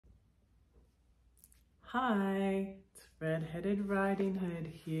Hi, it's Red-Headed Riding Hood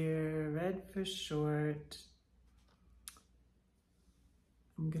here, red for short.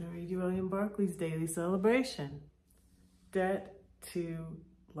 I'm going to read you William Barclay's daily celebration, Debt to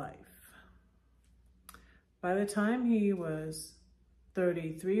Life. By the time he was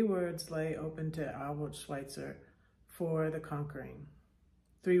 30, 3 words lay open to Albert Schweitzer for the conquering.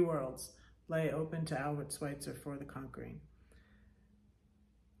 3 worlds lay open to Albert Schweitzer for the conquering.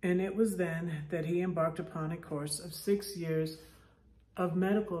 And it was then that he embarked upon a course of 6 years of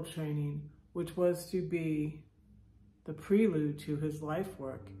medical training, which was to be the prelude to his life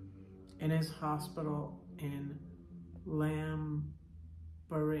work in his hospital in Lambarene.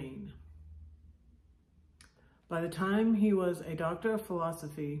 By the time he was a doctor of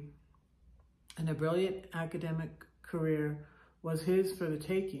philosophy and a brilliant academic career was his for the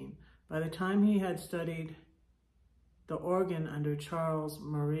taking, by the time he had studied the organ under Charles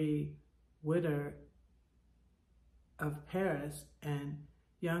Marie Witter of Paris, and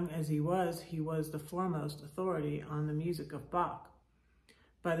young as he was the foremost authority on the music of Bach.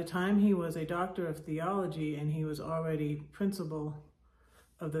 By the time he was a doctor of theology and he was already principal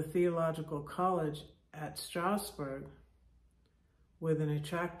of the theological college at Strasbourg, with an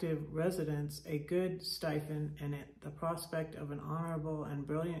attractive residence, a good stipend, and the prospect of an honorable and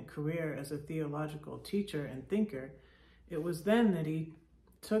brilliant career as a theological teacher and thinker, it was then that he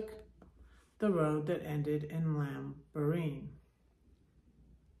took the road that ended in Lambarene.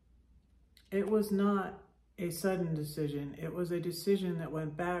 It was not a sudden decision. It was a decision that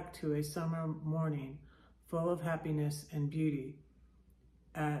went back to a summer morning full of happiness and beauty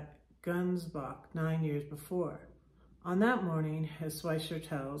at Gunsbach 9 years before. On that morning, as Schweitzer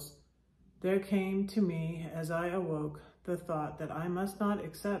tells, there came to me as I awoke the thought that I must not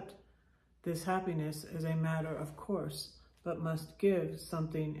accept this happiness as a matter of course, but must give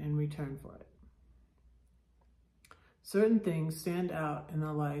something in return for it. Certain things stand out in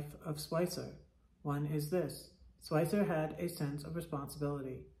the life of Schweitzer. One is this: Schweitzer had a sense of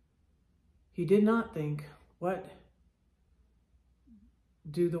responsibility. He did not think, what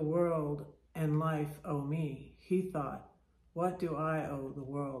do the world and life owe me? He thought, what do I owe the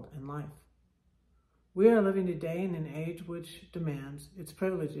world and life? We are living today in an age which demands its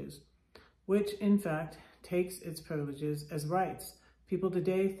privileges, which in fact takes its privileges as rights. People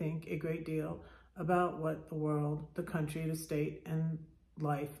today think a great deal about what the world, the country, the state, and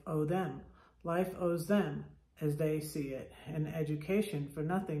life owe them. Life owes them, as they see it, an education for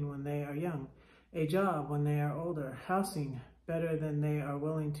nothing when they are young, a job when they are older, housing better than they are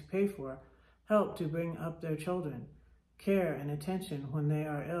willing to pay for, help to bring up their children, care and attention when they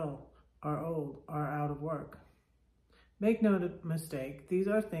are ill, are old, are out of work. Make no mistake, these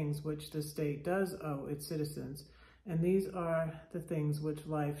are things which the state does owe its citizens, and these are the things which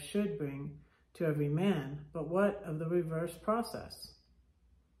life should bring to every man. But what of the reverse process?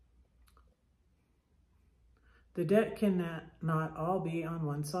 The debt cannot all be on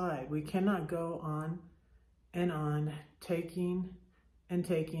one side. We cannot go on, taking and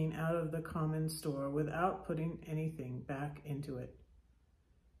taking out of the common store without putting anything back into it.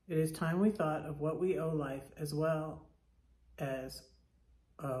 It is time we thought of what we owe life as well as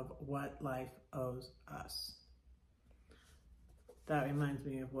of what life owes us. That reminds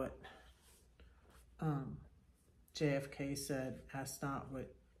me of what JFK said, ask not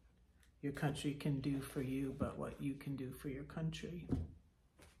what your country can do for you, but what you can do for your country.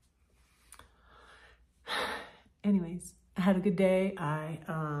 Anyways, I had a good day. I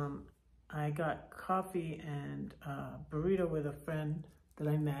got coffee and burrito with a friend that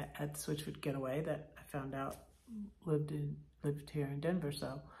I met at the Switchfoot Getaway that I found out lived here in Denver.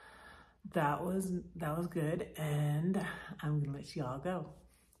 So that was good, and I'm gonna let y'all go.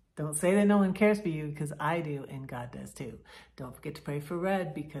 Don't say that no one cares for you, because I do, and God does too. Don't forget to pray for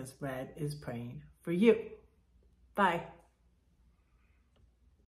Red, because Red is praying for you. Bye.